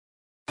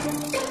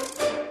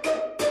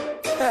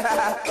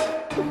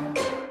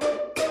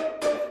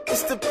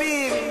It's the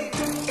beebe.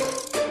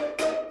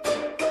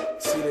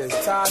 See this,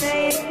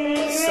 Tasha,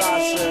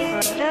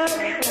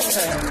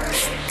 Sasha,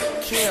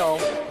 Kim.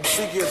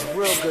 She gets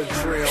real good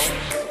drill.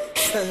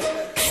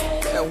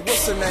 And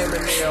what's her name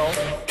in there?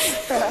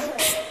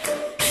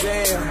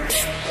 Damn,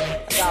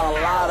 I got a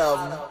lot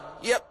of them.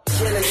 Yep.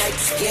 Chillin' like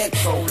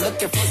scarecrow,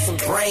 looking for some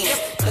brain,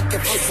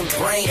 looking for some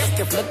brain,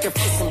 looking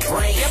for some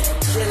brain.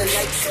 Chillin'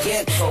 like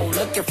scarecrow,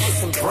 looking for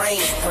some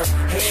brain. Her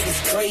head is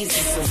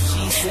crazy, so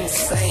she's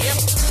insane.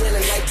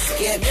 Chillin' like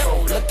scarecrow,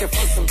 looking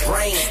for some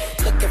brain,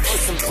 looking for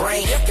some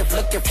brain, looking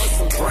for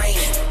some brain.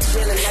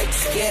 Chillin' like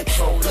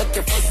scarecrow,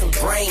 looking for some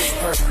brain.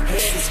 Her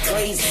head is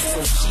crazy, so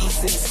she's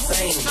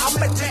insane. I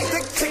met this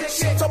dick chick,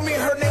 she told me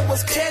her name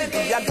was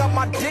Candy. I got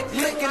my dick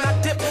licked and I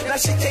dip, now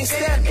she can't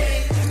stand me.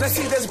 Now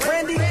see, there's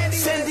Brandy,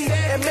 Cindy,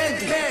 and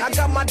Mandy. I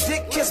got my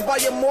dick kissed by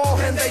your mom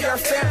and they are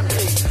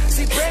family.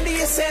 See, Brandy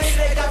and Sandy,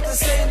 they got the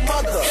same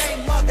mother.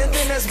 And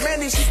then there's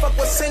Mandy, she fuck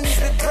with Cindy's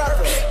big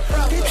brother.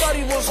 He thought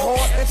he was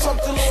hard and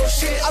talked a little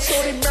shit. I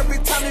told him every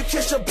time you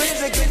kiss your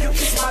bitch, again you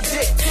kiss my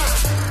dick.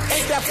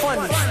 Ain't that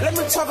funny? Let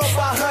me talk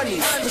about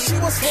honey. Cause she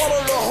would swallow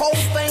the whole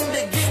thing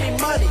to give me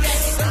money.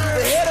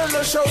 The head on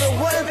her shoulder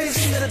wouldn't think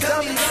she's a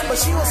dummy, but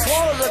she would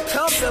swallow the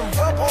cum and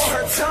rub on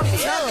her tummy.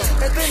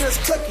 And then there's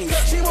Cookie,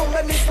 she would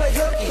make me play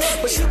hooky,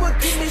 but she would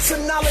give me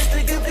some knowledge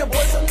to give your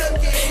boy some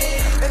nookie.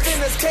 And then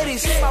there's Katie,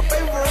 she's my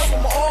favorite of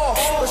them all,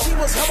 but she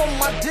was humming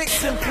my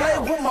dicks and play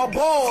with my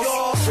balls.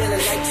 Chillin'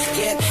 like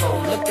scarecrow,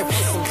 looking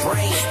for some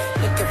brain,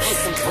 looking for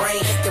some brain,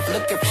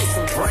 looking for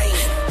some brain.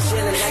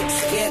 Chillin' like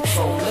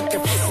scarecrow,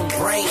 looking for some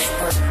brain.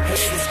 Her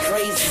head is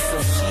crazy, so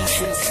she's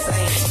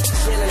insane.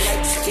 Chillin'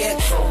 like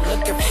scarecrow,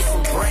 looking for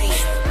some brain,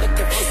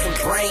 looking for some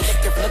brain,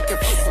 looking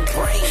for some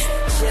brain.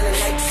 Chillin'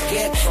 like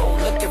scarecrow,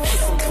 looking for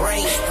some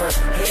brain. Her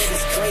head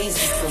is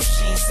crazy, so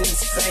she's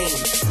insane.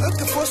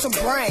 Looking for some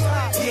brain,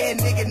 yeah,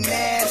 nigga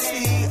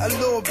nasty. A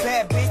little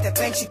bad bitch that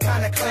thinks she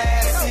kinda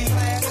classy.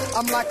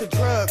 I'm like a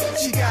drug,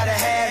 she gotta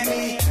have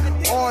me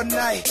all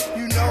night.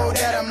 You know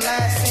that I'm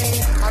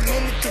lasting. I'm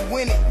in it to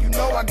win it, you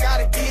know I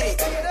gotta get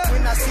it.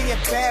 When I see a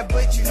bad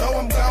bitch, you know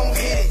I'm gon'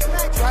 hit it.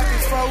 Right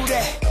before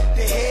that,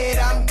 the head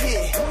I'm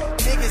getting.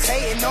 Niggas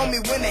hating on me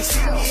when they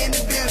see me in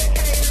the building.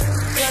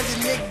 Cause a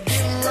nigga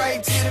getting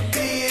right to the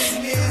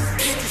business.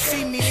 Get to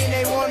see me and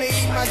they wanna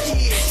eat my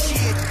kids.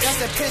 Shit, that's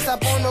a piss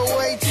up on the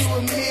way to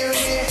 $1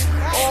 million.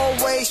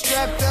 Always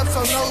strapped up,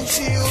 so no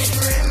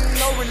children.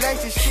 No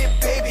relationship,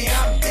 baby,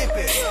 I'm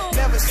dipping.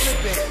 Never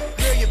slipping.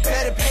 Girl, you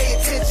better pay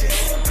attention.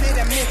 Did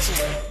I mention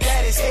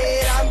that it's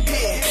head I'm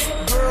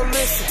getting? Girl,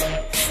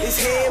 listen, it's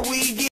head we get.